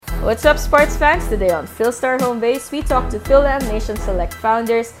What's up, sports fans? Today on Philstar Home Base, we talk to Phil-Am Nation Select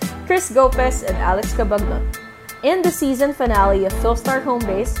founders Chris Gopez and Alex Cabagnot. In the season finale of Philstar Home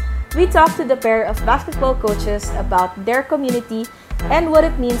Base, we talk to the pair of basketball coaches about their community and what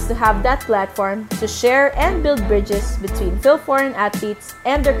it means to have that platform to share and build bridges between Phil-Foreign athletes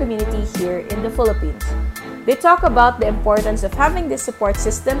and their community here in the Philippines. They talk about the importance of having this support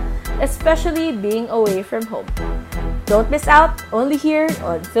system, especially being away from home. Don't miss out, only here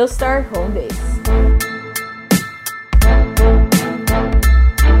on Philstar Home Base.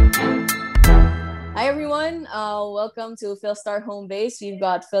 Hi everyone, welcome to Philstar Home Base. We've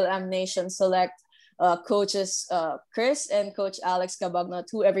got Phil-Am Nation Select coaches Chris and Coach Alex Cabagnot,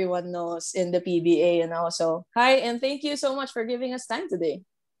 who everyone knows in the PBA. And also, hi, and thank you so much for giving us time today.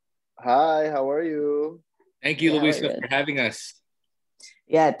 Hi, how are you? Thank you, Luisa, for having us.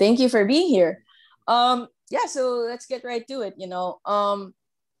 Yeah, thank you for being here. So let's get right to it.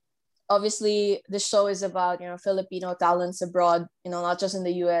 Obviously, the show is about Filipino talents abroad. Not just in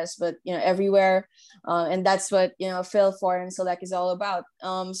the U.S. but everywhere, and that's what Phil-Foreign Select is all about.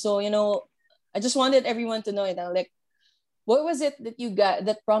 I just wanted everyone to know, what was it that you got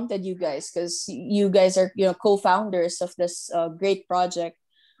that prompted you guys? Because you guys are co-founders of this great project.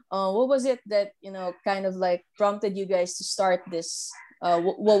 What was it that kind of like prompted you guys to start this?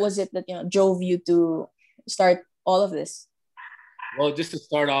 What was it that drove you to start all of this? Well, just to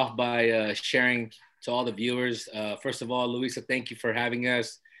start off by sharing to all the viewers, first of all, Luisa, thank you for having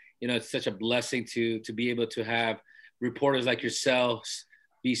us. It's such a blessing to be able to have reporters like yourselves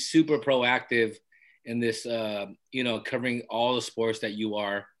be super proactive in this, covering all the sports that you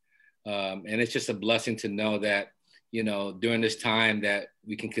are. And it's just a blessing to know that, during this time that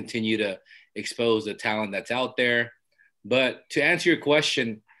we can continue to expose the talent that's out there. But to answer your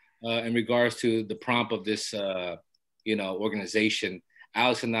question in regards to the prompt of this, organization,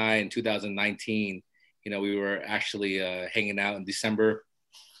 Alex and I in 2019, we were actually hanging out in December.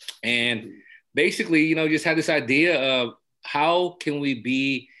 And basically, just had this idea of how can we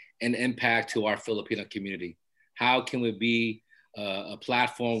be an impact to our Filipino community? How can we be a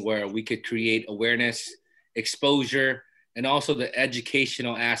platform where we could create awareness, exposure, and also the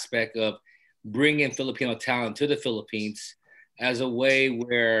educational aspect of bringing Filipino talent to the Philippines as a way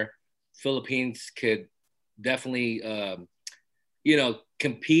where Philippines could definitely,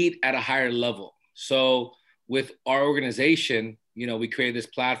 compete at a higher level. So with our organization, we created this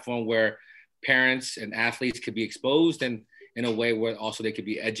platform where parents and athletes could be exposed and in a way where also they could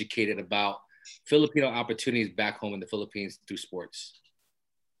be educated about Filipino opportunities back home in the Philippines through sports.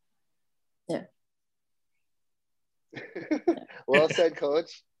 Yeah. Well said,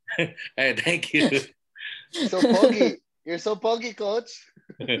 Coach. Hey, thank you. So poggy. You're so poggy, Coach.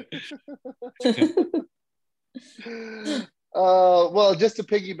 Well, just to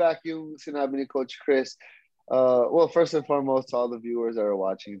piggyback you, Sinabi ni Coach Chris. Well, first and foremost, to all the viewers that are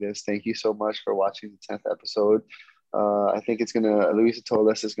watching this, thank you so much for watching the 10th episode. I think Luisa told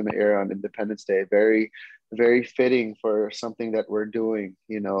us it's gonna air on Independence Day. Very, very fitting for something that we're doing.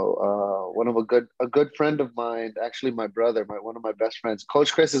 One of a good friend of mine, actually my brother, one of my best friends.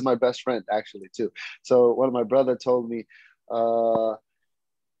 Coach Chris is my best friend actually too. So one of my brother told me,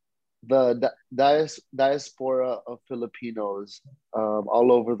 the diaspora of Filipinos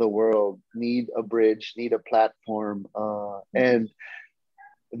all over the world need a bridge, need a platform, and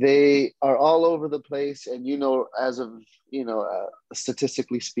they are all over the place. And as of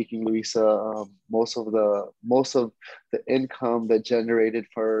statistically speaking, Luisa, most of the income that generated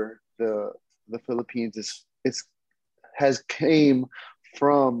for the Philippines has came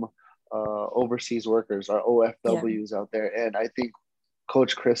from overseas workers, our OFWs out there. And I think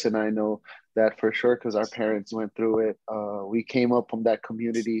Coach Chris and I know that for sure because our parents went through it. We came up from that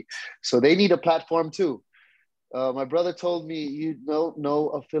community, so they need a platform too. My brother told me,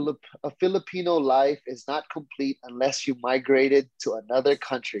 a Filipino life is not complete unless you migrated to another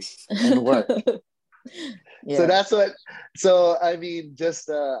country and work. Yeah. So that's what. So I mean,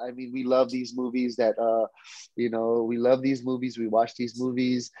 we love these movies that, we love these movies. We watch these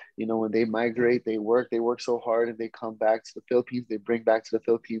movies. When they migrate, they work so hard, and they come back to the Philippines. They bring back to the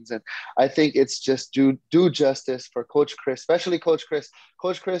Philippines, and I think it's just do justice for Coach Chris, especially Coach Chris.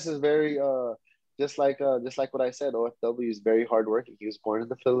 Coach Chris is very just like what I said. OFW is very hardworking. He was born in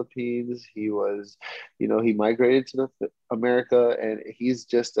the Philippines. He was, he migrated to America, and he's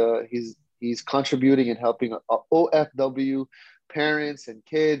just he's contributing and helping OFW parents and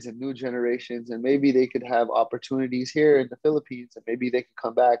kids and new generations, and maybe they could have opportunities here in the Philippines, and maybe they can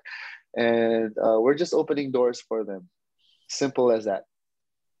come back, and we're just opening doors for them. Simple as that.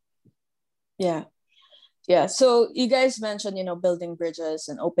 Yeah. Yeah. So you guys mentioned, building bridges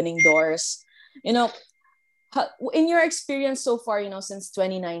and opening doors. You know, in your experience so far, since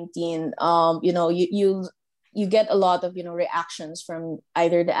 2019, you get a lot of, reactions from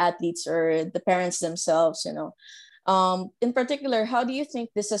either the athletes or the parents themselves, in particular, how do you think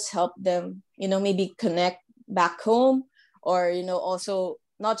this has helped them, maybe connect back home, or, also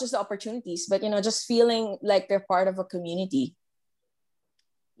not just the opportunities, but, just feeling like they're part of a community?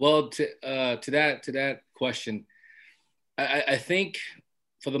 Well, to that question, I think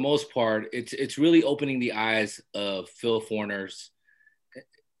for the most part, it's really opening the eyes of Phil foreigners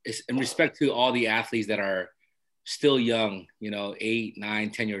in respect to all the athletes that are still young, 8, 9,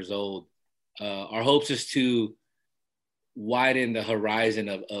 10 years old. Our hopes is to widen the horizon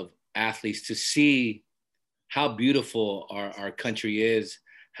of athletes to see how beautiful our country is,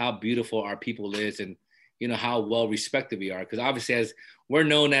 how beautiful our people is, and how well respected we are. Because obviously, as we're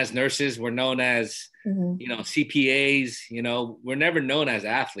known as nurses, we're known as CPAs. We're never known as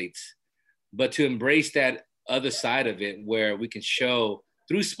athletes. But to embrace that other side of it, where we can show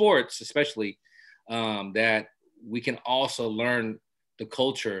through sports, especially, that we can also learn the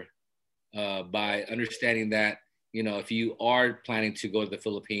culture by understanding that if you are planning to go to the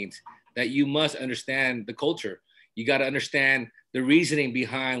Philippines, that you must understand the culture. You got to understand the reasoning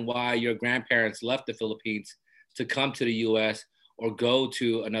behind why your grandparents left the Philippines to come to the US or go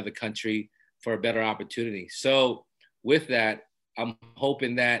to another country for a better opportunity. So with that, I'm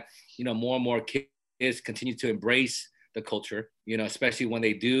hoping that, more and more kids continue to embrace the culture, especially when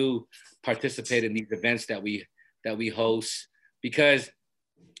they do participate in these events that we host, because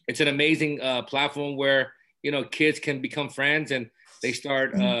it's an amazing platform where, kids can become friends and they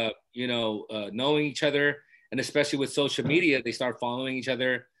start, knowing each other. And especially with social media, they start following each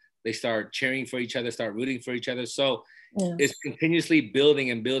other. They start cheering for each other, start rooting for each other. So it's continuously building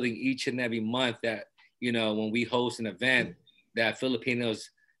and building each and every month that, when we host an event, that Filipinos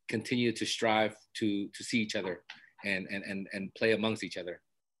continue to strive to see each other and play amongst each other.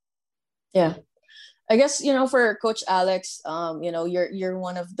 Yeah. I guess, for Coach Alex, you're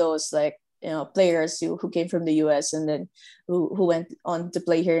one of those, like, players who came from the US and then who went on to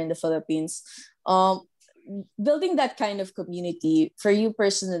play here in the Philippines. Building that kind of community for you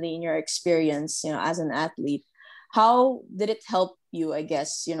personally, in your experience, as an athlete, how did it help you, I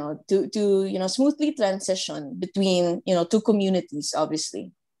guess, to smoothly transition between, two communities,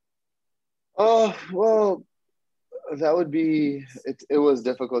 obviously? Oh, well, that would be it. It was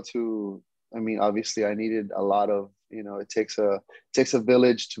difficult to, I mean, obviously I needed a lot of, it takes a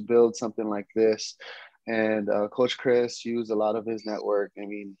village to build something like this. And Coach Chris used a lot of his network. I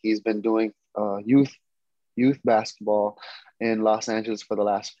mean, he's been doing youth basketball in Los Angeles for the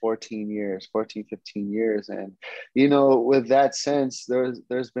last 15 years. And, with that sense,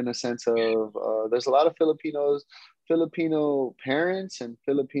 there's been a sense of, there's a lot of Filipino parents and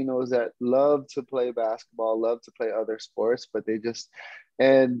Filipinos that love to play basketball, love to play other sports, but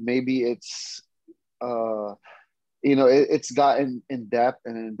and maybe uh, it's gotten in depth,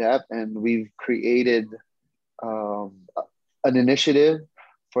 and we've created um, an initiative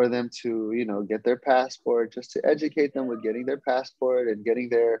for them to, get their passport, just to educate them with getting their passport and getting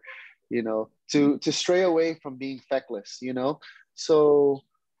their, to stray away from being feckless, So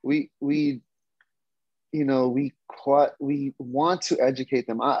we we want to educate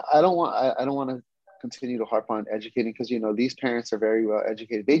them. I don't want to continue to harp on educating, because these parents are very well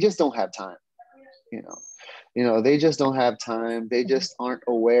educated. They just don't have time. You know, they just don't have time. They just aren't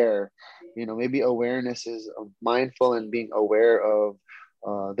aware. Maybe awareness is mindful and being aware of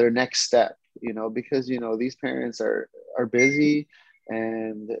their next step. Because these parents are busy,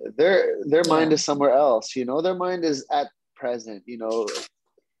 and their mind Yeah. is somewhere else. Their mind is at present.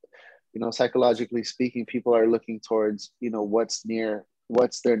 Psychologically speaking, people are looking towards, what's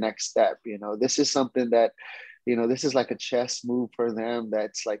their next step. This is something that, this is like a chess move for them.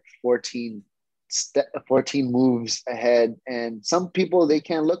 That's like 14 moves ahead. And some people, they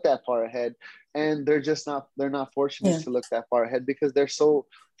can't look that far ahead, and they're not fortunate Yeah. to look that far ahead because they're so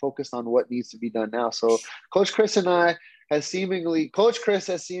focused on what needs to be done now. So Coach Chris has seemingly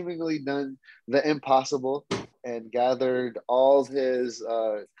done the impossible and gathered all his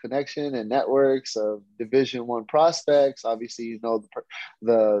connection and networks of Division I prospects. Obviously,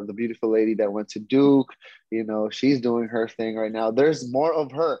 the beautiful lady that went to Duke. She's doing her thing right now. There's more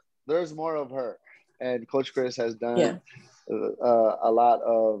of her. And Coach Chris has Yeah. done a lot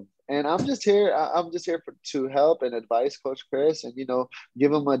of. And I'm just here. I'm just here to help and advise Coach Chris, and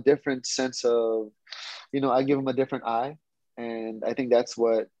give him a different sense of. I give him a different eye, and I think that's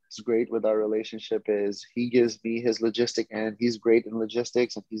what great with our relationship is he gives me his logistic end. He's great in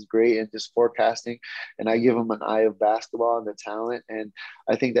logistics and he's great in just forecasting. And I give him an eye of basketball and the talent. And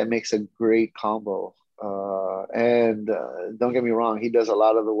I think that makes a great combo. And don't get me wrong, he does a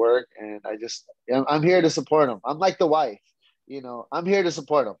lot of the work. And I'm here to support him. I'm like the wife, I'm here to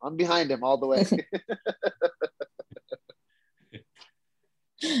support him. I'm behind him all the way.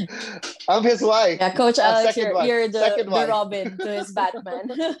 I'm his wife. Yeah, Coach Alex, you're the Robin to his Batman.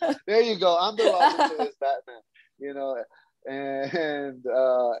 There you go. I'm the Robin to his Batman.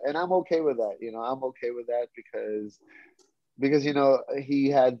 And I'm okay with that. I'm okay with that because he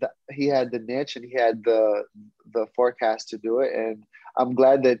had the niche and he had the forecast to do it. And I'm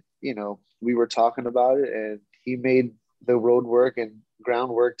glad that we were talking about it and he made the road work and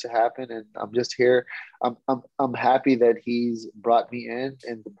groundwork to happen. And I'm just here. I'm happy that he's brought me in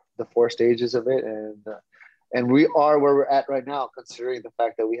the 4 stages of it. And we are where we're at right now, considering the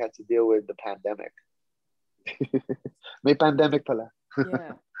fact that we had to deal with the pandemic. May pandemic pala.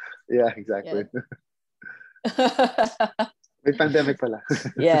 Yeah. Yeah, exactly. Yeah. May pandemic pala.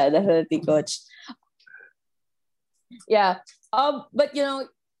 Yeah, definitely, Coach. Yeah. But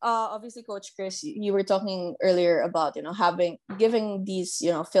obviously, Coach Chris, you were talking earlier about giving these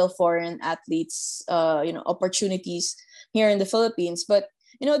Phil foreign athletes opportunities here in the Philippines. But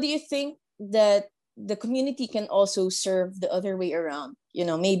do you think that the community can also serve the other way around?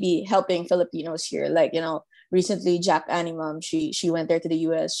 Maybe helping Filipinos here, like recently Jack Animam, she went there to the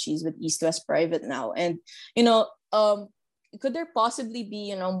US. She's with East West Private now, and could there possibly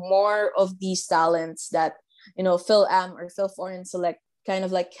be more of these talents that Phil Am or Phil Foreign Select kind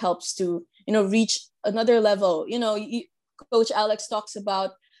of like helps to reach another level? Coach Alex talks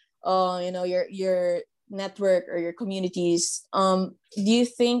about your network or your communities. Do you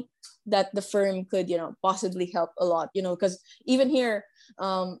think that the firm could possibly help a lot, because even here,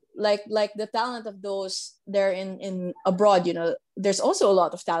 like the talent of those there in abroad, there's also a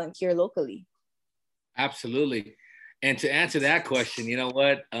lot of talent here locally. Absolutely. And to answer that question, you know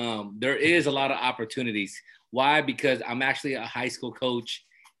what? There is a lot of opportunities. Why? Because I'm actually a high school coach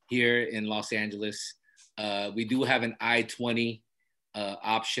here in Los Angeles. We do have an I-20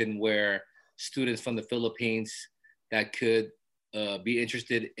 option where students from the Philippines that could be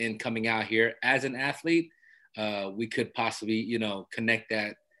interested in coming out here as an athlete, we could possibly, connect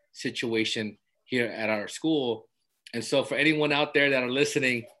that situation here at our school. And so for anyone out there that are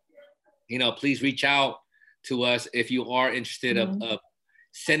listening, please reach out to us if you are interested of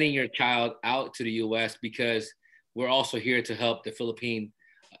sending your child out to the U.S., because we're also here to help the Philippine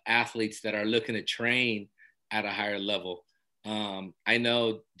athletes that are looking to train at a higher level. I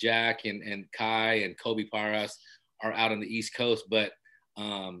know Jack and Kai and Kobe Paras are out on the East Coast, but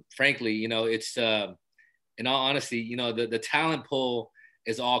frankly, it's in all honesty, the talent pool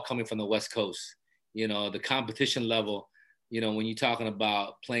is all coming from the West Coast. The competition level, when you're talking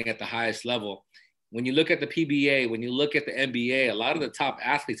about playing at the highest level, when you look at the PBA, when you look at the NBA, a lot of the top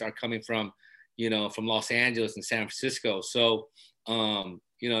athletes are coming from, from Los Angeles and San Francisco. So,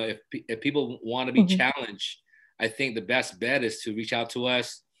 if people want to be challenged, I think the best bet is to reach out to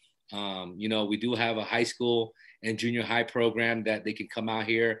us. We do have a high school and junior high program that they can come out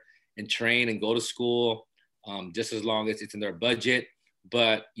here and train and go to school, just as long as it's in their budget.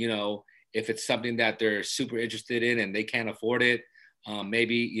 But, if it's something that they're super interested in and they can't afford it,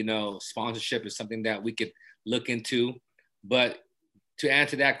 maybe, sponsorship is something that we could look into. But to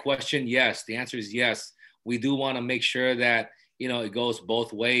answer that question, yes, the answer is yes. We do want to make sure that, it goes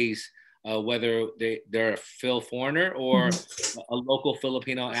both ways, whether they're a Phil foreigner or a local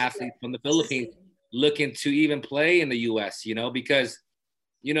Filipino athlete from the Philippines looking to even play in the U.S., because,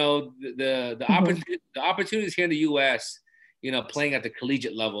 the opportunities here in the U.S., playing at the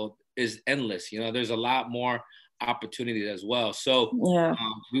collegiate level is endless. There's a lot more opportunities as well. So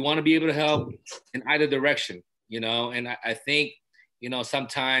we want to be able to help in either direction, and I think,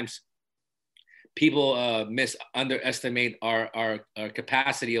 sometimes people underestimate our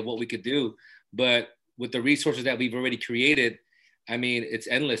capacity of what we could do. But with the resources that we've already created, I mean, it's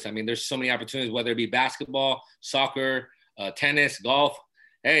endless. I mean, there's so many opportunities, whether it be basketball, soccer, tennis, golf.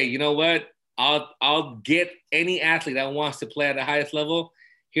 Hey, you know what? I'll get any athlete that wants to play at the highest level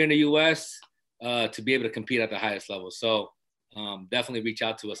here in the U.S. To be able to compete at the highest level. So definitely reach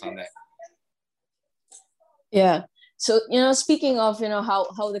out to us on that. Yeah. So, speaking of,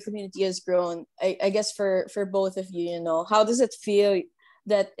 how the community has grown, I guess for both of you, how does it feel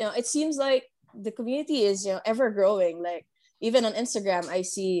that, it seems like the community is, ever growing? Like even on Instagram, I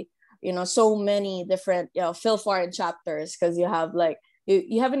see, so many different, Phil Foreign chapters, because you have like,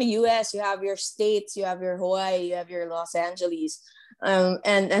 you have in the US, you have your states, you have your Hawaii, you have your Los Angeles.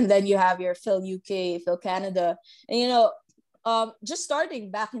 And then you have your Phil UK, Phil Canada, and just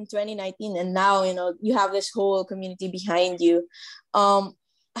starting back in 2019, and now you have this whole community behind you.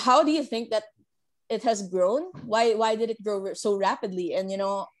 How do you think that it has grown? Why did it grow so rapidly? And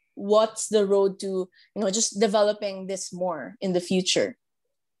what's the road to just developing this more in the future?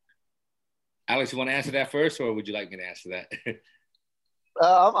 Alex, you want to answer that first, or would you like me to answer that?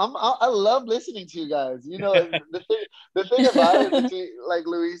 I love listening to you guys. The thing about it between like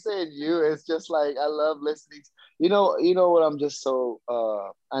Luisa and you is just like I love listening. You know what I'm just so.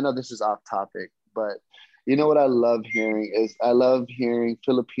 I know this is off topic, but what I love hearing is I love hearing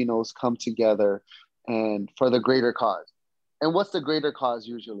Filipinos come together and for the greater cause. And what's the greater cause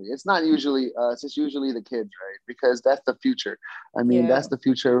usually? It's not usually us. It's usually the kids, right? Because that's the future. I mean, that's the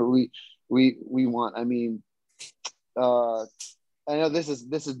future we want. I mean, I know this is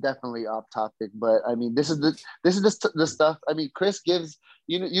definitely off topic, but I mean, this is the stuff. I mean, Chris gives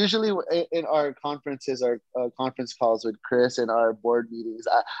usually in our conferences, our conference calls with Chris and our board meetings.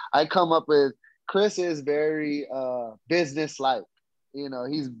 I come up with Chris is very business like.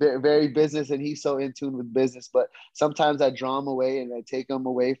 He's very business and he's so in tune with business. But sometimes I draw him away and I take him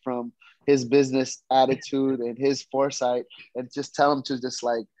away from his business attitude and his foresight and just tell him to just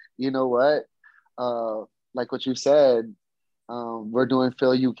like, you know what, like what you said. We're doing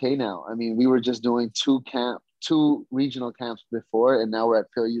Phil UK now. I mean, we were just doing two regional camps before, and now we're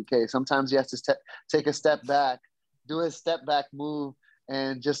at Phil UK. Sometimes he has to take a step back, do his step back move,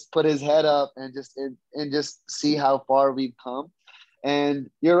 and just put his head up and just see how far we've come. And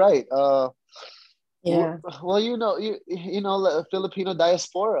you're right. Well, the Filipino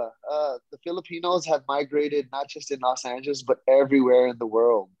diaspora. The Filipinos have migrated not just in Los Angeles, but everywhere in the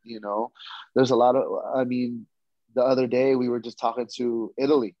world. There's a lot of. I mean, the other day we were just talking to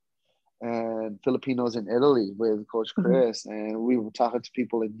Italy and Filipinos in Italy with Coach Chris, and we were talking to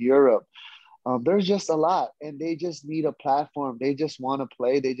people in Europe. There's just a lot, and they just need a platform. They just want to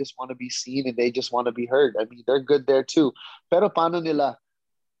play. They just want to be seen, and they just want to be heard. I mean, they're good there too. Pero paano nila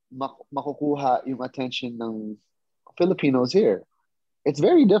makukuha yung attention ng Filipinos here? It's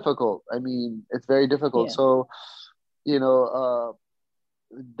very difficult. I mean, it's very difficult. Yeah. So,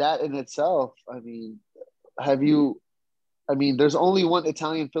 that in itself, I mean, there's only one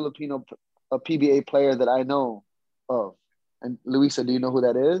Italian Filipino PBA player that I know of. And Luisa, do you know who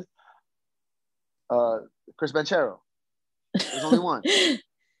that is? Chris Banchero. There's only one.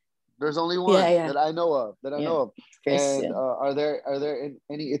 There's only one that I know of. Chris, and are there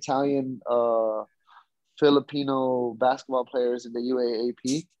any Italian Filipino basketball players in the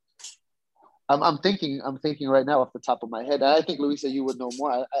UAAP? I'm thinking right now off the top of my head. I think Luisa, you would know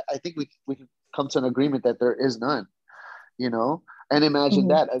more. I think we can come to an agreement that there is none. And imagine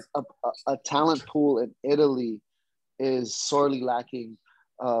that a talent pool in Italy is sorely lacking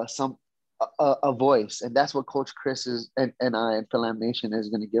a voice, and that's what Coach Chris and I and Philam Nation is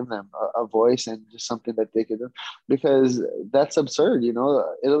going to give them a voice and just something that they could do, because that's absurd.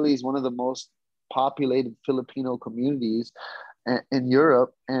 Italy is one of the most populated Filipino communities in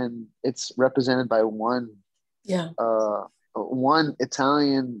Europe, and it's represented by one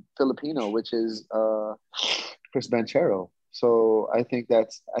Italian Filipino, which is Chris Banchero. So I think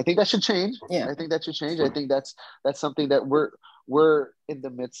that should change. Yeah. I think that should change. I think that's something that we're in the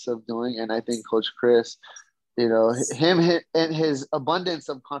midst of doing. And I think Coach Chris, him and his abundance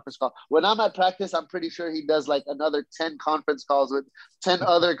of conference calls. When I'm at practice, I'm pretty sure he does like another 10 conference calls with 10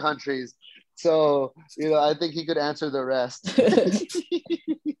 other countries. So, I think he could answer the rest.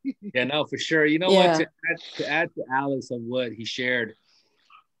 Yeah, no, for sure. What, to add to Alex of what he shared,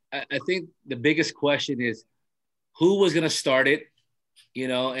 I think the biggest question is, who was going to start it,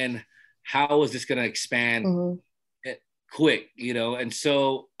 and how was this going to expand quick, And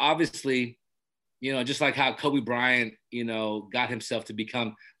so obviously, just like how Kobe Bryant, got himself to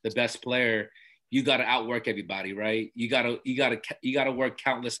become the best player, you got to outwork everybody, right? You got to work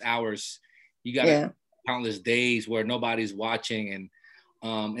countless hours. You got to countless days where nobody's watching.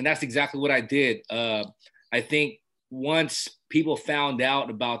 And that's exactly what I did. I think once people found out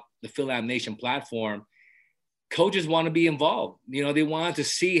about the Philam Nation platform, coaches want to be involved. They wanted to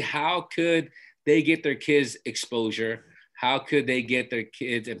see how could they get their kids exposure, how could they get their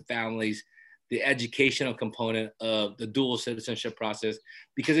kids and families the educational component of the dual citizenship process,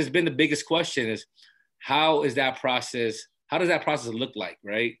 because it's been the biggest question is how does that process look like,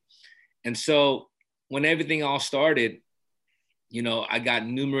 right? And so when everything all started, I got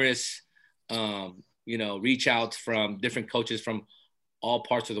numerous, reach outs from different coaches from all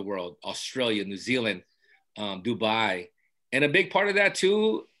parts of the world, Australia, New Zealand, Dubai. And a big part of that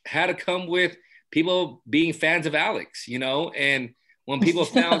too had to come with people being fans of Alex, and When people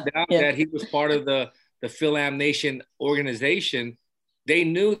found out Yeah. that he was part of the Phil Am Nation organization, they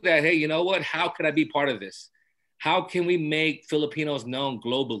knew that, hey, you know what? How could I be part of this? How can we make Filipinos known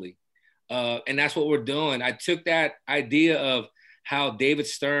globally? And that's what we're doing. I took that idea of how David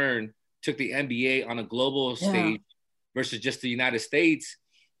Stern took the NBA on a global stage versus just the United States.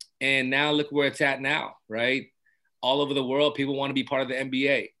 And now look where it's at now, right? All over the world, people want to be part of the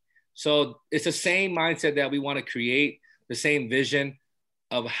NBA. So it's the same mindset that we want to create, the same vision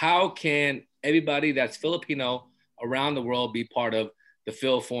of how can everybody that's Filipino around the world be part of the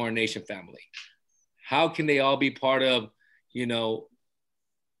Phil Foreign Nation family? How can they all be part of, you know,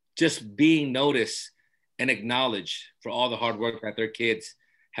 just being noticed and acknowledged for all the hard work that their kids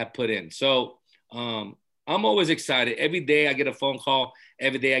have put in? So I'm always excited. Every day I get a phone call.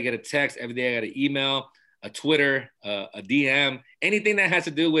 Every day I get a text. Every day I get an email, a Twitter, a DM, anything that has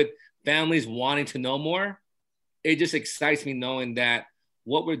to do with families wanting to know more. It just excites me knowing that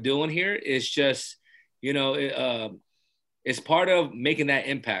what we're doing here is just, you know, it's part of making that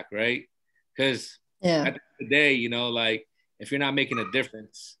impact, right? Because at the end of the day, you know, like if you're not making a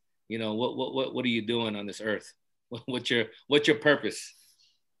difference, you know, what are you doing on this earth? What's your purpose?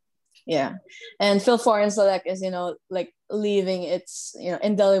 Yeah. And Phil Foreign Select is, you know, like leaving its, you know,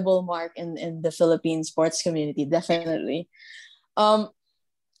 indelible mark in the Philippine sports community, definitely.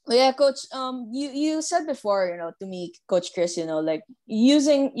 Yeah, Coach, you said before, you know, to me, Coach Chris, you know, like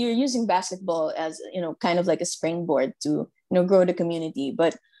you're using basketball as, you know, kind of like a springboard to, you know, grow the community.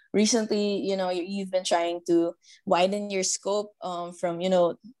 But recently, you know, you've been trying to widen your scope from, you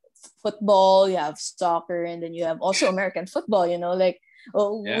know, football, you have soccer, and then you have also American football, you know, like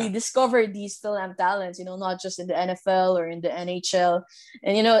we discovered these Phil-Am talents, you know, not just in the NFL or in the NHL.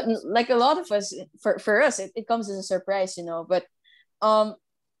 And, you know, like a lot of us, for us, it comes as a surprise, you know, but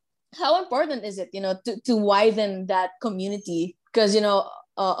how important is it, you know, to widen that community? Because, you know,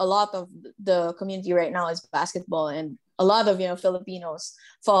 a lot of the community right now is basketball, and a lot of, you know, Filipinos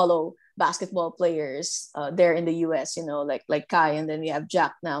follow basketball players there in the US, you know, like Kai, and then we have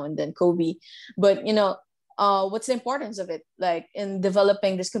Jack now, and then Kobe. But, you know, what's the importance of it, like in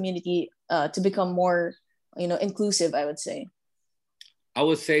developing this community to become more, you know, inclusive, I would say? I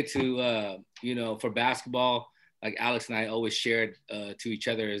would say to, you know, for basketball, like Alex and I always shared to each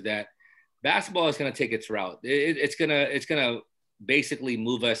other, is that basketball is going to take its route. It's gonna basically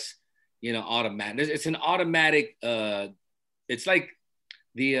move us, you know, automatic. It's an automatic. It's like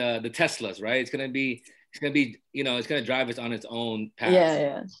the Teslas, right? It's gonna be, you know, it's gonna drive us on its own path.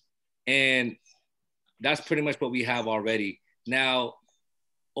 Yeah. And that's pretty much what we have already. Now,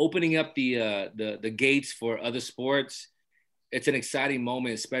 opening up the gates for other sports, it's an exciting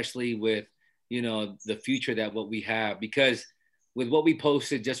moment, especially with, you know, the future that what we have, because with what we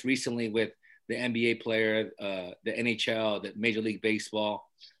posted just recently with the NBA player, the NHL, the Major League Baseball,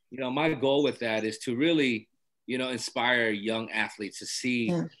 you know, my goal with that is to really, you know, inspire young athletes to see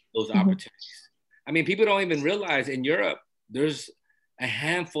those opportunities. I mean, people don't even realize in Europe, there's a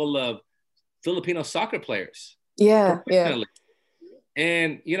handful of Filipino soccer players. Yeah.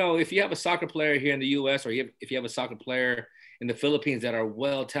 And, you know, if you have a soccer player here in the US, or if you have a soccer player in the Philippines that are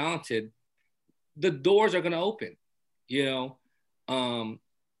well talented, the doors are going to open, you know.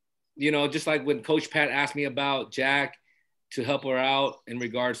 You know, just like when Coach Pat asked me about Jack to help her out in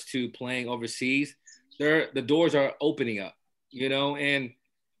regards to playing overseas, the doors are opening up, you know. And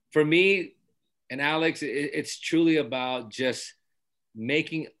for me and Alex, it's truly about just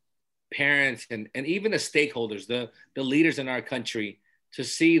making parents and even the stakeholders, the leaders in our country, to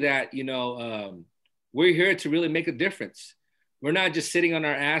see that, you know, we're here to really make a difference. We're not just sitting on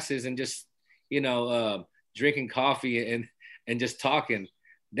our asses and just, you know, drinking coffee and just talking.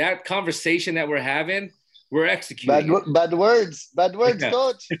 That conversation that we're having, we're executing. Bad words,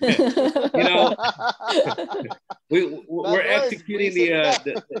 Coach. You know, we're executing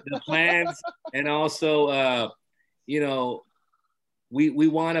the plans, and also, you know, we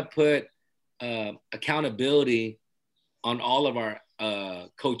want to put accountability on all of our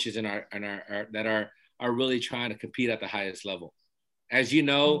coaches and our that are really trying to compete at the highest level. As you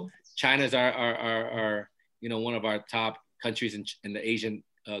know, China's our you know, one of our top countries in the Asian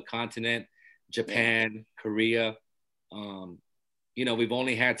continent. Japan, Korea. You know, we've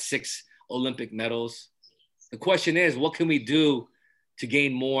only had 6 Olympic medals. The question is, what can we do to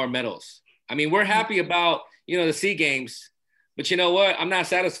gain more medals? I mean, we're happy about, you know, the SEA Games, but you know what? I'm not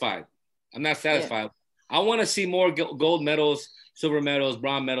satisfied. Yeah. I want to see more gold medals, silver medals,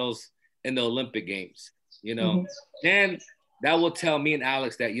 bronze medals in the Olympic Games, you know. And that will tell me and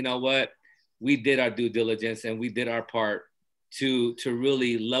Alex that, you know what, we did our due diligence and we did our part to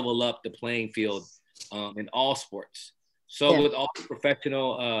really level up the playing field in all sports. So with all the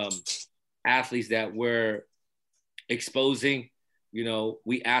professional athletes that we're exposing, you know,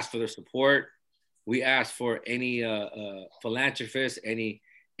 we ask for their support. We ask for any philanthropists, any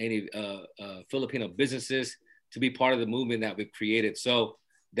Filipino businesses to be part of the movement that we've created. So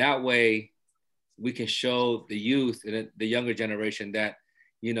that way we can show the youth and the younger generation that,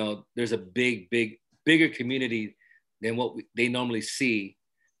 you know, there's a bigger community than what they normally see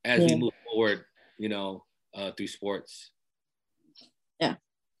as we move forward, you know, through sports. Yeah.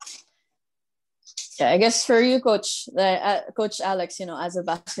 Yeah, I guess for you, Coach, Coach Alex, you know, as a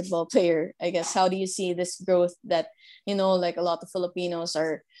basketball player, I guess, how do you see this growth that, you know, like a lot of Filipinos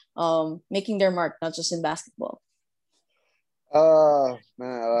are making their mark, not just in basketball? Man,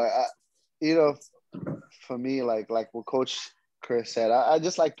 you know, for me, like what Coach Chris said, I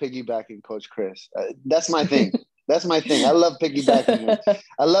just like piggybacking Coach Chris. That's my thing. That's my thing. I love piggybacking.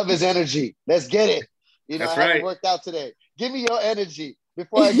 I love his energy. Let's get it. You know, I haven't worked out today. Give me your energy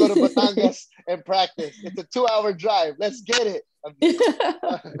before I go to Batangas and practice. It's a 2-hour drive. Let's get it.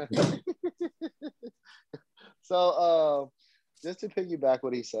 So just to piggyback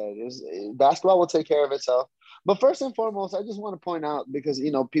what he said, is basketball will take care of itself. But first and foremost, I just want to point out, because,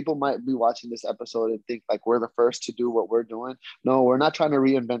 you know, people might be watching this episode and think like we're the first to do what we're doing. No, we're not trying to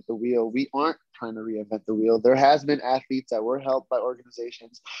reinvent the wheel. We aren't trying to reinvent the wheel. There has been athletes that were helped by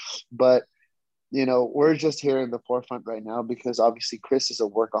organizations, but, you know, we're just here in the forefront right now because obviously Chris is a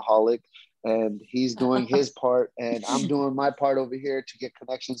workaholic and he's doing his part and I'm doing my part over here to get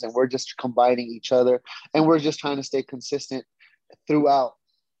connections, and we're just combining each other, and we're just trying to stay consistent throughout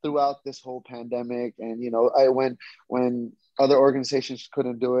this whole pandemic. And, you know, when other organizations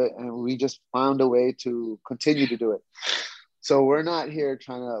couldn't do it, and we just found a way to continue to do it. So we're not here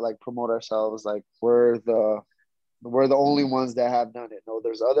trying to like promote ourselves like we're the only ones that have done it. No,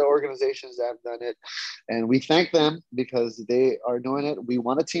 there's other organizations that have done it, and we thank them because they are doing it. We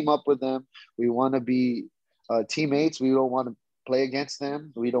want to team up with them. We want to be teammates. We don't want to play against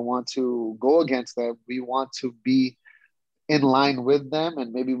them. We don't want to go against them. We want to be in line with them,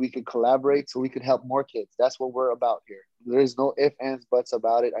 and maybe we could collaborate so we could help more kids. That's what we're about here. There's no ifs, ands, buts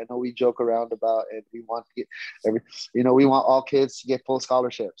about it. I know we joke around about it. We want to get we want all kids to get full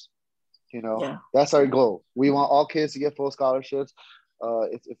scholarships. You know, that's our goal. We want all kids to get full scholarships.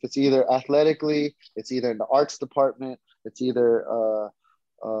 If it's either athletically, it's either in the arts department, it's either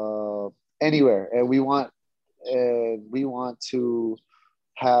anywhere. And we want to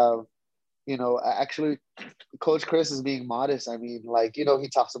have, you know, actually Coach Chris is being modest. I mean, like, you know, he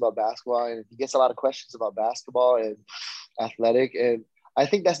talks about basketball and he gets a lot of questions about basketball and athletic. And I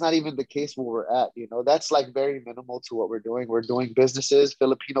think that's not even the case where we're at. You know, that's like very minimal to what we're doing. We're doing businesses,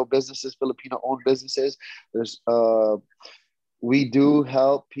 Filipino owned businesses. We do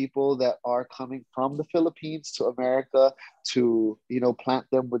help people that are coming from the Philippines to America to, you know, plant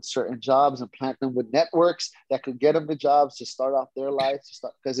them with certain jobs and plant them with networks that could get them the jobs to start off their life.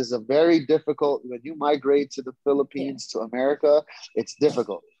 Because it's a very difficult, when you migrate to the Philippines to America, it's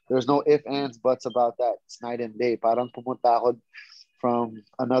difficult. There's no ifs, ands, buts about that. It's night and day. Parang pumunta ako from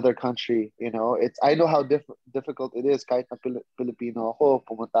another country, you know. I know how difficult it is. Kahit na Filipino ako,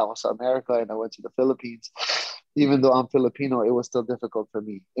 pumunta ako sa America and I went to the Philippines. Even though I'm Filipino, it was still difficult for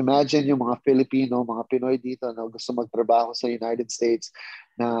me. Imagine yung mga Filipino, mga Pinoy dito na gusto magtrabaho sa United States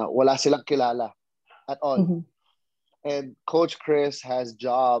na wala silang kilala at all. Mm-hmm. And Coach Chris has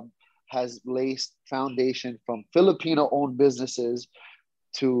laced foundation from Filipino-owned businesses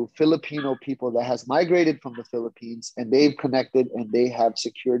to Filipino people that has migrated from the Philippines, and they've connected and they have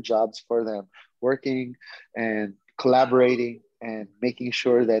secured jobs for them, working and collaborating and making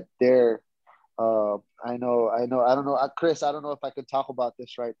sure that they're I don't know, Chris, I don't know if I could talk about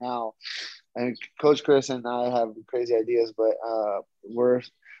this right now. And Coach Chris and I have crazy ideas, but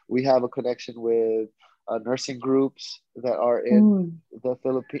we have a connection with nursing groups that are in the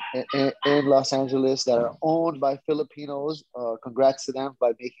Philippines, in Los Angeles, that are owned by Filipinos. Congrats to them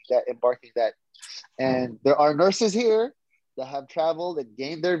by embarking that. And there are nurses here that have traveled and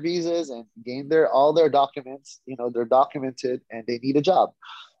gained their visas and gained all their documents. You know, they're documented and they need a job.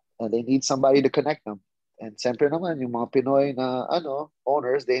 And they need somebody to connect them. And siyempre naman, yung mga Pinoy na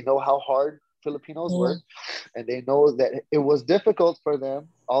owners, they know how hard Filipinos work. And they know that it was difficult for them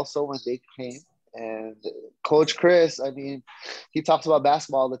also when they came. And Coach Chris, I mean, he talks about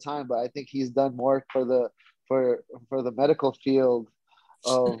basketball all the time, but I think he's done more for the medical field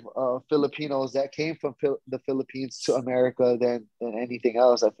of Filipinos that came from the Philippines to America than anything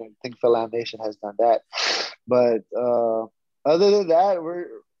else. I think Philam Nation has done that. But other than that,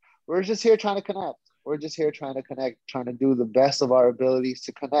 we're just here trying to connect. We're just here trying to connect, trying to do the best of our abilities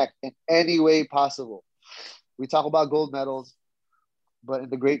to connect in any way possible. we talk about gold medals, but in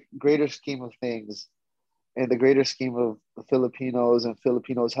the greater scheme of things, in the greater scheme of the Filipinos and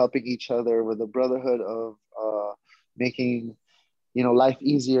Filipinos helping each other with a brotherhood of making, you know, life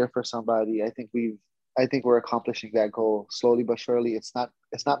easier for somebody. I think we're accomplishing that goal slowly but surely. It's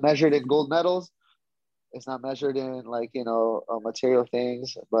not measured in gold medals. It's not measured in, like, you know, material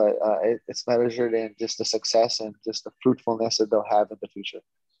things, but it's measured in just the success and just the fruitfulness that they'll have in the future.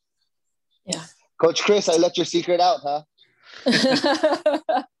 Yeah. Coach Chris, I let your secret out, huh?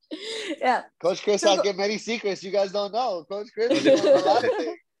 Yeah. Coach Chris, I give many secrets you guys don't know. Coach Chris knows a lot of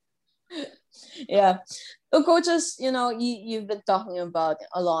things. Yeah. So coaches, you know, you've been talking about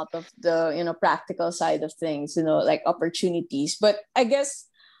a lot of the, you know, practical side of things, you know, like opportunities. But I guess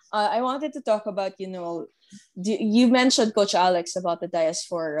I wanted to talk about, you know, you mentioned, Coach Alex, about the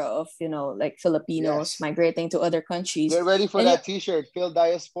diaspora of, you know, like Filipinos migrating to other countries. Get ready for that T-shirt, Phil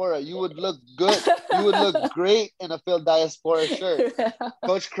Diaspora. You would look good. You would look great in a Phil Diaspora shirt.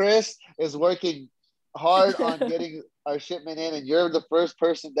 Coach Chris is working hard on getting our shipment in, and you're the first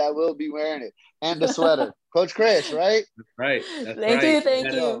person that will be wearing it, and the sweater. Coach Chris, right? Right.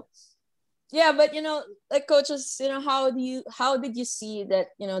 Thank you. Yeah, but you know, like coaches, you know, how did you see that,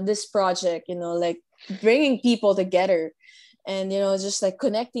 you know, this project, you know, like bringing people together, and, you know, just like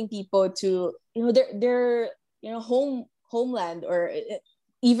connecting people to, you know, their you know, homeland, or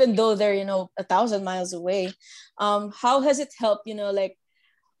even though they're, you know, 1,000 miles away, how has it helped, you know, like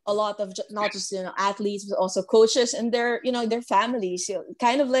a lot of not just, you know, athletes, but also coaches and their, you know, their families, you know,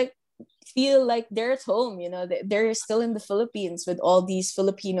 kind of like feel like they're at home, you know, they're still in the Philippines with all these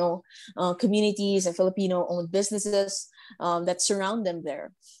Filipino communities and Filipino owned businesses that surround them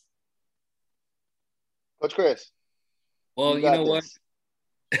there. Coach Chris. Well, you know what?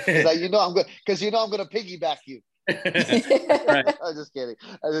 Because you know I'm going to piggyback you. Right. I'm just kidding.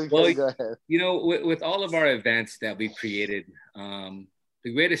 Well, go ahead. You know, with all of our events that we've created,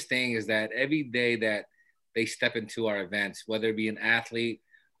 the greatest thing is that every day that they step into our events, whether it be an athlete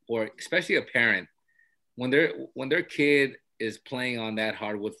or especially a parent, when their kid is playing on that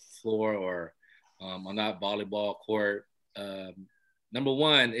hardwood floor or on that volleyball court, number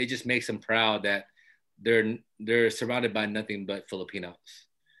one, it just makes them proud that they're surrounded by nothing but Filipinos.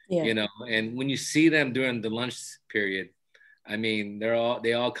 Yeah. You know, and when you see them during the lunch period, I mean,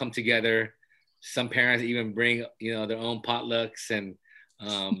 they all come together. Some parents even bring, you know, their own potlucks and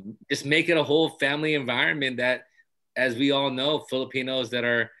just make it a whole family environment that, as we all know, Filipinos that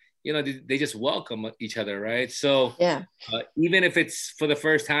are, you know, they just welcome each other, right? So yeah, even if it's for the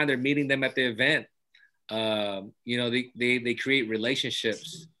first time they're meeting them at the event, you know, they create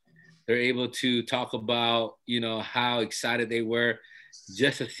relationships. They're able to talk about, you know, how excited they were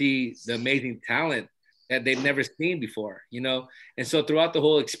just to see the amazing talent that they've never seen before, you know? And so throughout the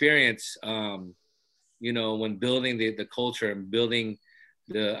whole experience, you know, when building the culture and building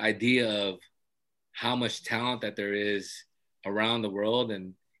the idea of how much talent that there is around the world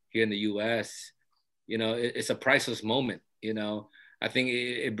and here in the US, you know, it's a priceless moment, you know? I think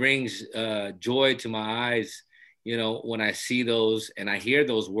it brings joy to my eyes, you know, when I see those and I hear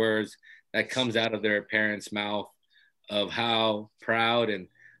those words that comes out of their parents' mouth of how proud. And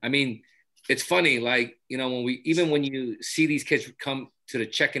I mean, it's funny, like, you know, when you see these kids come to the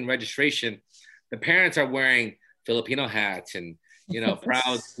check-in registration, the parents are wearing Filipino hats and, you know,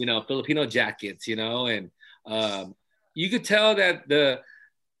 proud, you know, Filipino jackets, you know, and you could tell that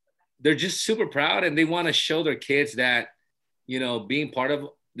they're just super proud and they want to show their kids that, you know, being part of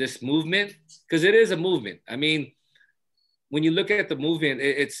this movement, because it is a movement. I mean, when you look at the movement,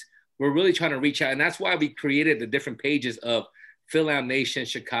 we're really trying to reach out. And that's why we created the different pages of Phil-Am Nation,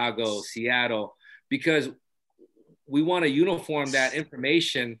 Chicago, Seattle, because we want to uniform that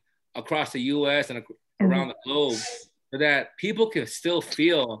information across the US and around the globe so that people can still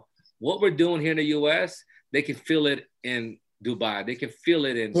feel what we're doing here in the US. They can feel it in Dubai. They can feel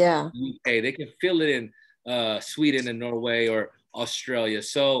it in UK. They can feel it in Sweden and Norway or Australia.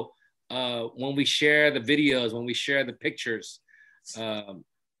 So when we share the videos, when we share the pictures,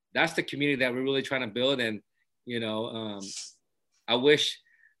 that's the community that we're really trying to build. And, you know, I wish,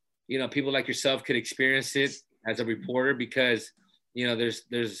 you know, people like yourself could experience it as a reporter, because, you know,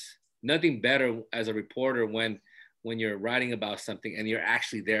 there's nothing better as a reporter when you're writing about something and you're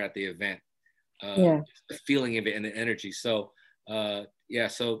actually there at the event. Just the feeling of it and the energy. So,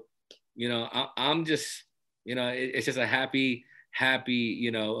 so, you know, I'm just, you know, it's just a happy,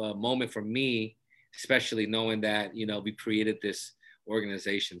 you know, moment for me, especially knowing that, you know, we created this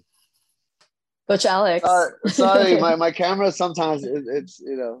organization. Coach Alex. Sorry, my camera sometimes it's,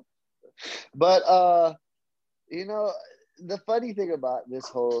 you know, but you know, the funny thing about this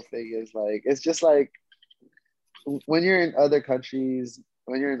whole thing is, like, it's just like when you're in other countries,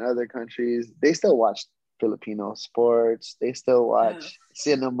 they still watch Filipino sports. They still watch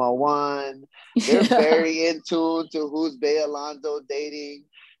Cinema One. They're very in tune to who's Bea Alonzo dating.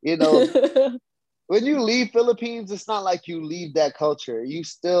 You know, when you leave Philippines, it's not like you leave that culture. You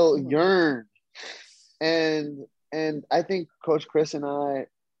still yearn. And I think Coach Chris and I,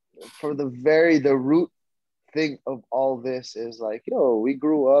 for the root thing of all this is like, yo, we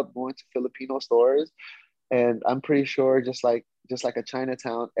grew up going to Filipino stores, and I'm pretty sure just like a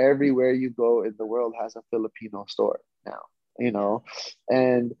Chinatown, everywhere you go in the world has a Filipino store now, you know,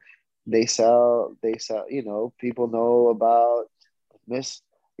 and they sell, you know, people know about Miss,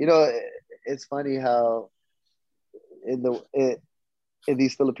 you know, it's funny how in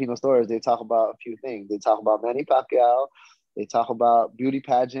these Filipino stores, they talk about a few things. They talk about Manny Pacquiao. They talk about beauty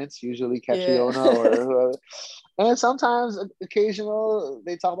pageants, usually Catriona or whoever. And sometimes occasional,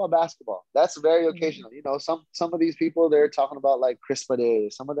 they talk about basketball. That's very occasional. You know, some of these people, they're talking about like Crispa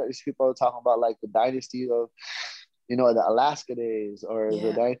days. Some of these people are talking about like the dynasty of, you know, the Alaska days or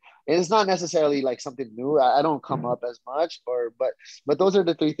and it's not necessarily like something new. I don't come up as much, but those are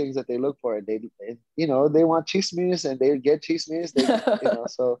the three things that they look for. And you know, they want chismes and they get chismes. They, you know,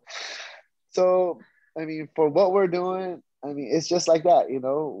 so I mean, for what we're doing, I mean, it's just like that. You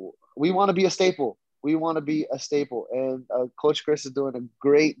know, we want to be a staple. We want to be a staple, and Coach Chris is doing a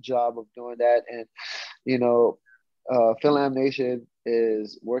great job of doing that. And you know, Philam Nation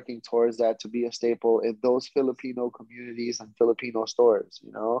is working towards that to be a staple in those Filipino communities and Filipino stores.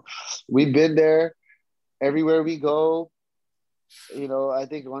 You know, we've been there everywhere we go. You know, I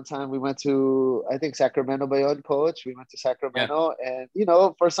think one time we went to, I think Sacramento ba yun, Coach? We went to Sacramento, and you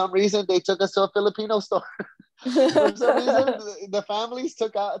know, for some reason they took us to a Filipino store. For some reason, the families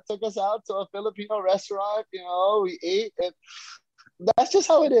took us out to a Filipino restaurant. You know, we ate, and that's just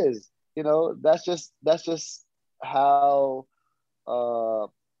how it is. You know, that's just how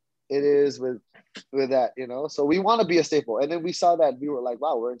it is with that. You know, so we want to be a staple, and then we saw that, we were like,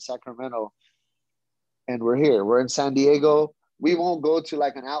 wow, we're in Sacramento, and we're here. We're in San Diego. We won't go to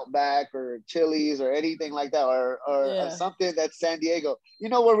like an Outback or Chili's or anything like that, or something that's San Diego. You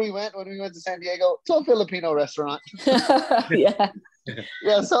know where we went when we went to San Diego? To a Filipino restaurant. Yeah.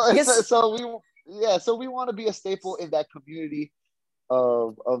 So we want to be a staple in that community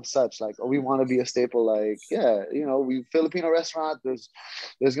of such. Like, we want to be a staple. Like, yeah, you know, we Filipino restaurant. There's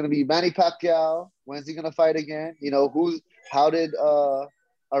gonna be Manny Pacquiao. When's he gonna fight again? You know, how did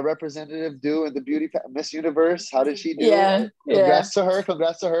our representative do in the Miss Universe? How did she do? Congrats to her.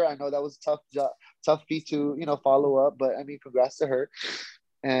 I know that was a tough feat to, you know, follow up, but I mean, congrats to her.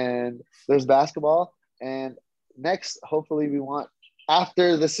 And there's basketball. And next, hopefully, we want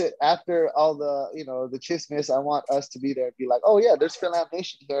after all the, you know, the chismis, I want us to be there and be like, oh yeah, there's Philam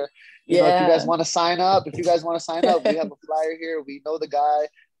Nation here. You know, if you guys want to sign up, we have a flyer here. We know the guy.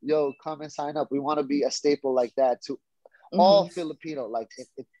 Yo, come and sign up. We want to be a staple like that to all Filipino, like in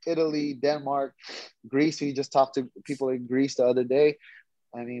Italy, Denmark, Greece. We just talked to people in Greece the other day.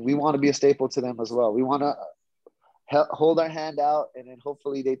 I mean, we want to be a staple to them as well. We want to hold our hand out, and then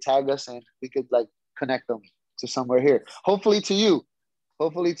hopefully they tag us and we could like connect them to somewhere here. Hopefully to you,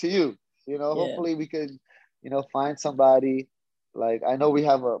 you know, hopefully we could, you know, find somebody. Like, I know we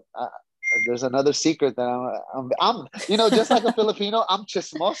have there's another secret that I'm you know, just like a Filipino, I'm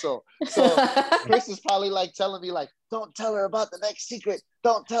chismoso. So Chris is probably like telling me like, don't tell her about the next secret.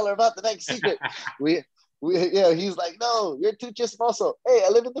 He's like, no, you're too chismoso. Hey, I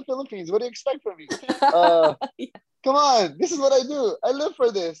live in the Philippines. What do you expect from me? Come on, this is what I do. I live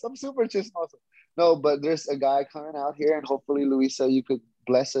for this. I'm super chismoso. No, but there's a guy coming out here, and hopefully, Luisa, you could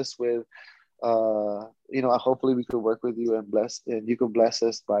bless us with you know, hopefully we could work with you and you could bless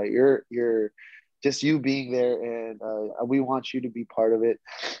us by your just you being there, and we want you to be part of it,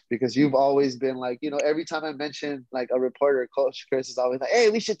 because you've always been like, you know, every time I mention like a reporter, Coach Chris is always like, hey,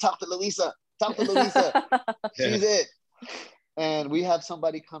 we should talk to Luisa. She's it. And we have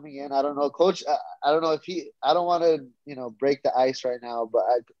somebody coming in. I don't know, Coach. I don't know if I don't want to, you know, break the ice right now, but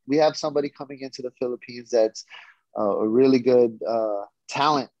we have somebody coming into the Philippines that's a really good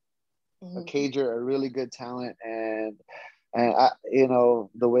talent. A cager, a really good talent, and I, you know,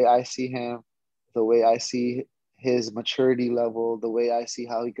 the way I see him, the way I see his maturity level, the way I see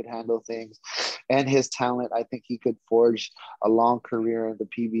how he could handle things, and his talent, I think he could forge a long career in the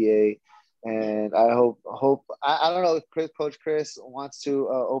PBA. And I hope I don't know if Coach Chris wants to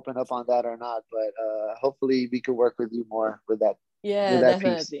open up on that or not, but hopefully we could work with you more with that. Yeah, with that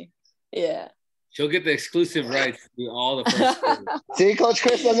definitely. Piece. Yeah. She'll get the exclusive rights to do all the first quarter. See, Coach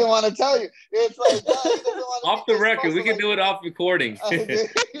Chris doesn't want to tell you. It's like, he doesn't want to Off the record. We can do it off recording.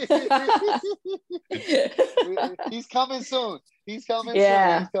 He's coming soon. He's coming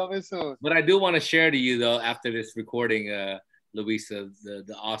soon. But I do want to share to you, though, after this recording, Louisa,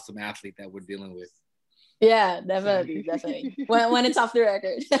 the awesome athlete that we're dealing with. Yeah, definitely. When it's off the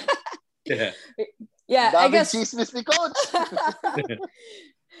record. Yeah, I guess. Coach.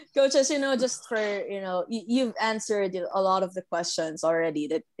 Coaches, just for, you've answered a lot of the questions already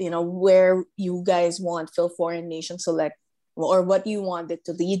that, where you guys want Phil Foreign Nation Select or what you want it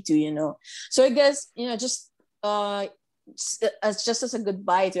to lead to, So I guess, just as a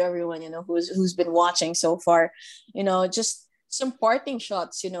goodbye to everyone, who's been watching so far, just some parting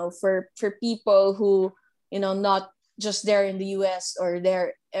shots, for people who, not just there in the US or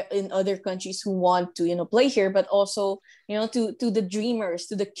there in other countries who want to, play here, but also, to the dreamers,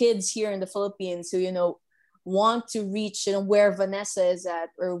 to the kids here in the Philippines who, want to reach, where Vanessa is at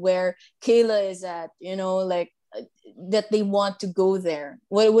or where Kayla is at, that they want to go there.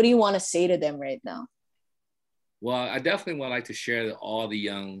 What do you want to say to them right now? Well, I definitely would like to share that all the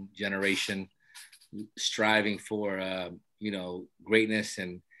young generation striving for, greatness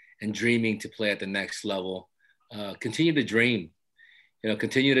and dreaming to play at the next level. Continue to dream,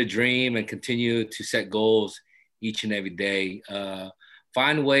 continue to dream and continue to set goals each and every day.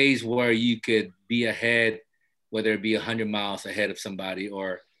 Find ways where you could be ahead, whether it be 100 miles ahead of somebody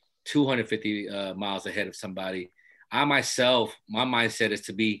or 250 miles ahead of somebody. I myself, my mindset is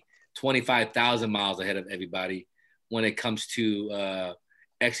to be 25,000 miles ahead of everybody when it comes to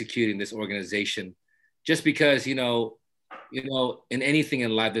executing this organization. Just because, in anything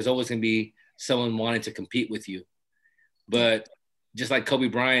in life, there's always going to be someone wanting to compete with you. But just like Kobe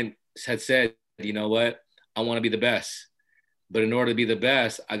Bryant had said, you know what? I want to be the best. But in order to be the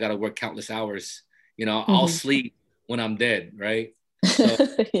best, I got to work countless hours. I'll sleep when I'm dead, right? So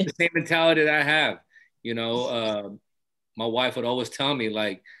the same mentality that I have. My wife would always tell me,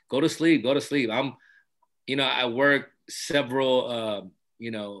 like, go to sleep. I work several,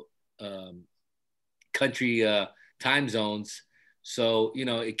 country time zones. So,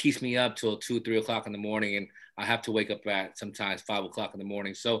 it keeps me up till 2, 3 o'clock in the morning, and I have to wake up at sometimes 5 o'clock in the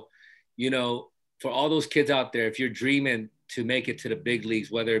morning. So, for all those kids out there, if you're dreaming to make it to the big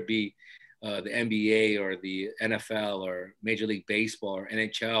leagues, whether it be the NBA or the NFL or Major League Baseball or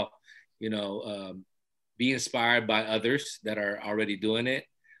NHL, be inspired by others that are already doing it.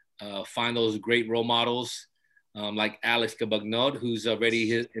 Find those great role models like Alex Cabagnot, who's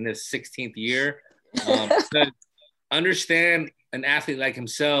already in his 16th year. Understand an athlete like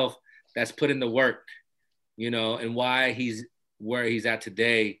himself that's put in the work, and why he's where he's at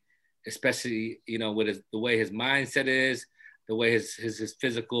today, especially, with the way his mindset is, the way his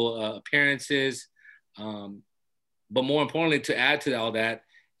physical appearance is. But more importantly, to add to all that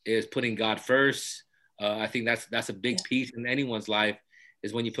is putting God first. I think that's a big piece in anyone's life,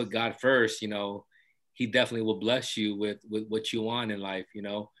 is when you put God first, he definitely will bless you with what you want in life,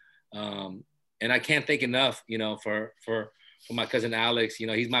 and I can't thank enough, for my cousin Alex.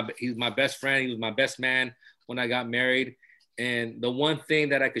 He's my best friend. He was my best man when I got married. And the one thing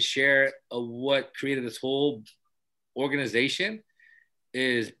that I could share of what created this whole organization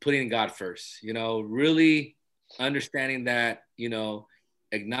is putting God first, really understanding that,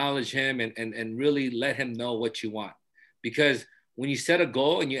 acknowledge him and really let him know what you want. Because when you set a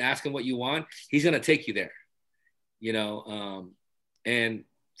goal and you ask him what you want, he's going to take you there, and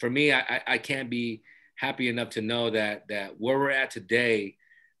for me, I can't be happy enough to know that where we're at today,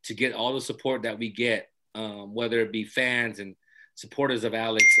 to get all the support that we get, whether it be fans and supporters of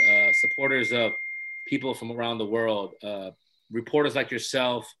Alex, supporters of people from around the world, reporters like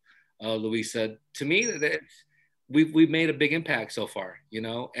yourself, Louisa. To me, we've made a big impact so far,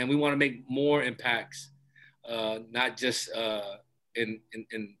 and we want to make more impacts, not just in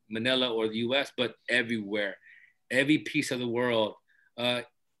Manila or the US, but everywhere, every piece of the world,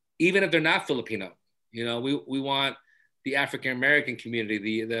 even if they're not Filipino. We want the African American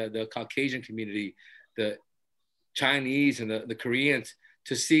community, the Caucasian community, the Chinese and the Koreans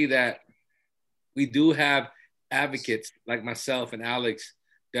to see that we do have advocates like myself and Alex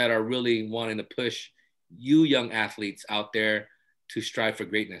that are really wanting to push you young athletes out there to strive for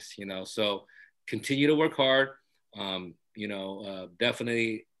greatness, so continue to work hard,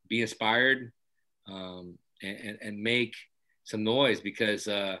 definitely be inspired, and make some noise, because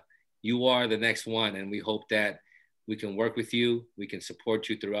you are the next one. And we hope that we can work with you. We can support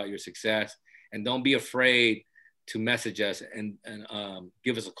you throughout your success, and don't be afraid to message us and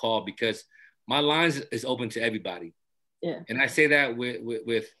give us a call, because my lines is open to everybody. Yeah. And I say that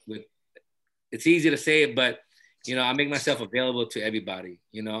with it's easy to say it, but I make myself available to everybody.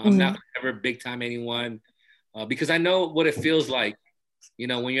 I'm not ever big time anyone because I know what it feels like,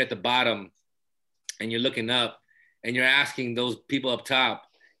 when you're at the bottom and you're looking up and you're asking those people up top,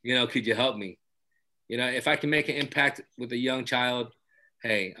 could you help me? If I can make an impact with a young child,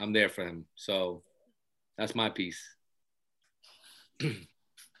 hey, I'm there for him. So that's my piece.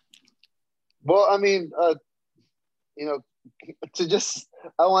 Well, I mean, I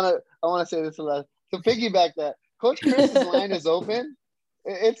want to say this a lot. To piggyback that, Coach Chris's line is open.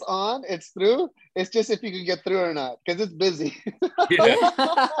 It's on. It's through. It's just if you can get through or not, because it's busy. Yeah.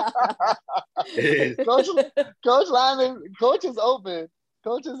 Coach Lyman, Coach is open.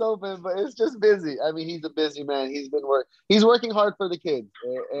 Coach is open, but it's just busy. I mean, he's a busy man. He's working hard for the kids,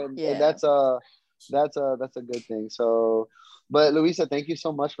 and that's a good thing. So, but Luisa, thank you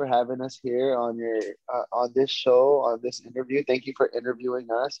so much for having us here on your on this show, on this interview. Thank you for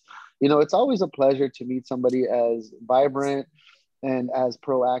interviewing us. It's always a pleasure to meet somebody as vibrant and as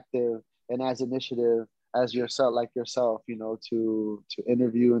proactive and as initiative as yourself, to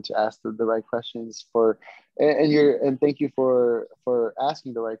interview and to ask the right questions and thank you for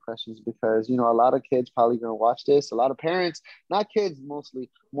asking the right questions, because a lot of kids probably gonna watch this, a lot of parents, not kids mostly,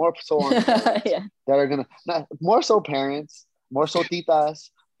 more so on parents Yeah. that are gonna, not more so parents, more so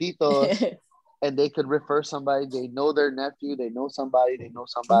titas, titos, and they could refer somebody, they know their nephew, they know somebody. You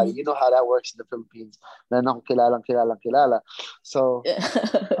know how that works in the Philippines. Kilala. So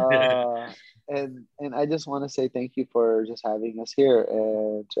and I just want to say thank you for just having us here,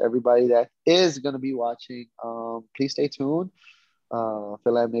 and to everybody that is going to be watching, please stay tuned.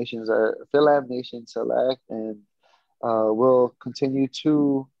 Philam Nation Select, and we'll continue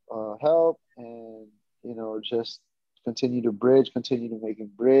to help, and just continue to making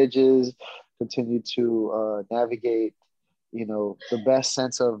bridges, continue to navigate the best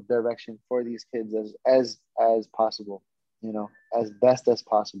sense of direction for these kids as possible, as best as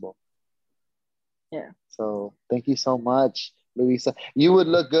possible. Yeah. So thank you so much, Luisa. You would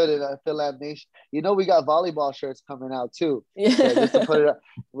look good in a Philam Nation. We got volleyball shirts coming out too. Yeah. So just to put it up,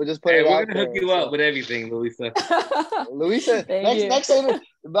 we're gonna hook you up with everything, Luisa. Luisa, Thank next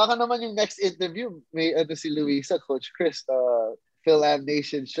baka naman yung next interview may si Luisa, Coach Chris, Philam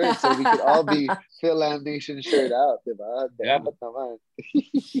Nation shirt, so we could all be Philam Nation shirt out, diba? Dapat naman.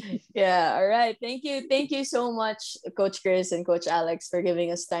 Yeah, all right. Thank you so much, Coach Chris and Coach Alex, for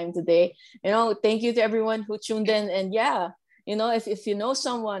giving us time today. Thank you to everyone who tuned in. And if you know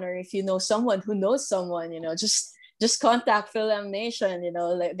someone, or if you know someone who knows someone, just contact Philam Nation.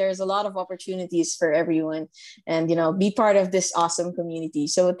 There's a lot of opportunities for everyone, and be part of this awesome community.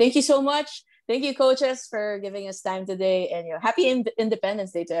 So thank you so much. Thank you, coaches, for giving us time today, and happy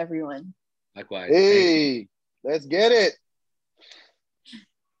Independence Day to everyone. Likewise. Hey, let's get it.